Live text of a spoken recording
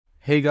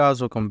Hey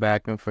guys, welcome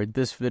back, and for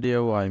this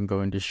video I'm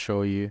going to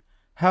show you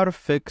how to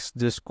fix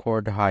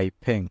Discord high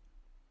ping.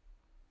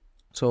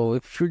 So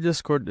if your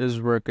Discord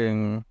is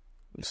working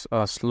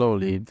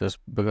slowly just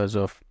because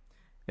of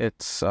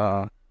its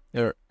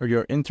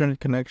your internet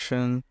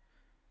connection,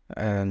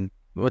 and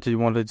what you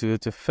want to do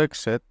to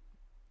fix it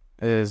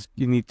is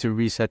you need to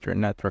reset your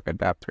network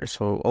adapter.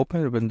 So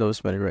open the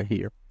Windows menu right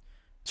here,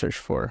 search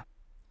for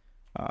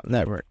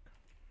network.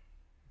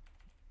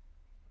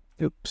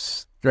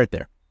 Oops, right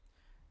there.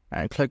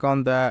 And click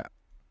on that,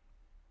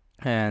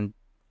 and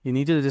you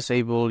need to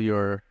disable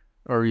or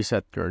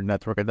reset your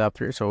network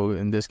adapter. So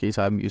in this case,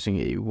 I'm using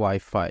a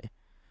Wi-Fi.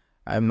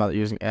 I'm not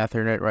using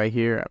Ethernet right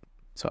here,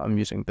 so I'm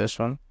using this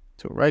one.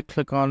 So right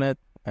click on it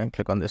and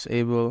click on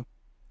disable,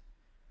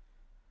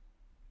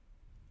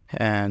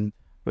 and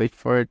wait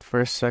for it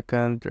for a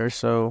second or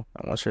so.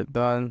 And once you're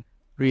done,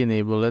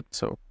 re-enable it.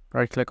 So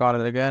right click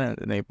on it again and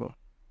enable.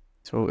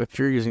 So if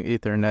you're using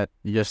Ethernet,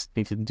 you just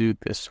need to do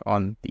this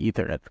on the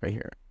Ethernet right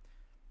here.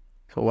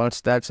 So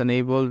once that's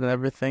enabled and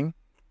everything,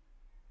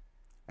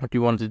 what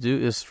you want to do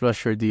is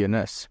flush your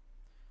DNS.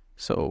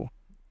 So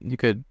you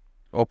could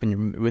open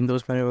your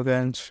Windows menu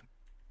again,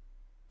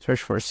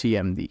 search for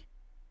CMD.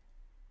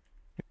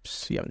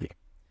 CMD.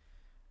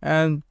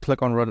 And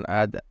click on Run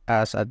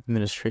as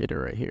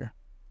Administrator right here.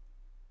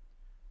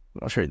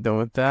 Once you're done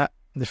with that,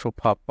 this will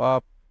pop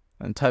up,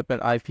 and type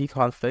in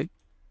ipconfig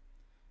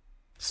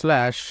 /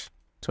 so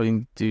you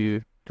need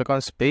to click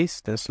on space,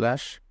 then /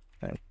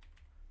 and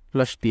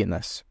flush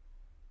DNS.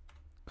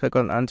 Click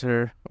on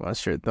enter.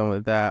 Once you're done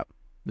with that,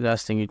 the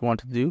last thing you'd want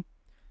to do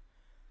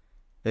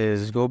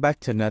is go back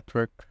to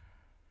network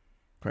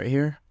right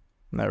here,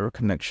 network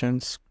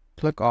connections.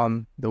 Click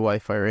on the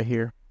Wi-Fi right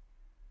here.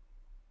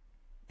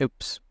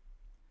 Oops.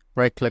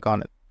 Right click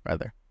on it,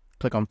 rather.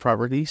 Click on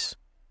properties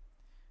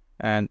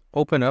and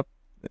open up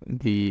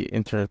the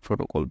Internet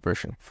Protocol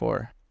version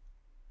 4.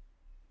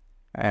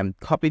 And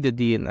copy the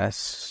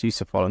DNS, use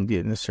the following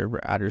DNS server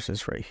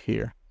addresses right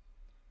here.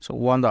 So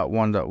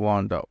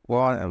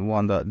 1.1.1.1 and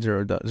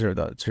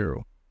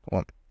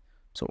 1.0.0.0.1.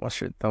 So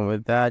once you're done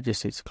with that,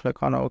 just need to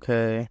click on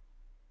OK.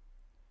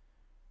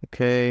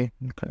 Okay,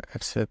 click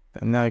exit.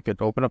 And now you can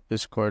open up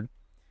Discord.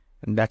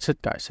 And that's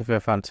it, guys. If you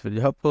have found this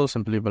video helpful,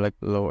 simply leave a like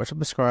below or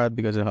subscribe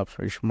because it helps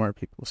reach more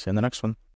people. See you in the next one.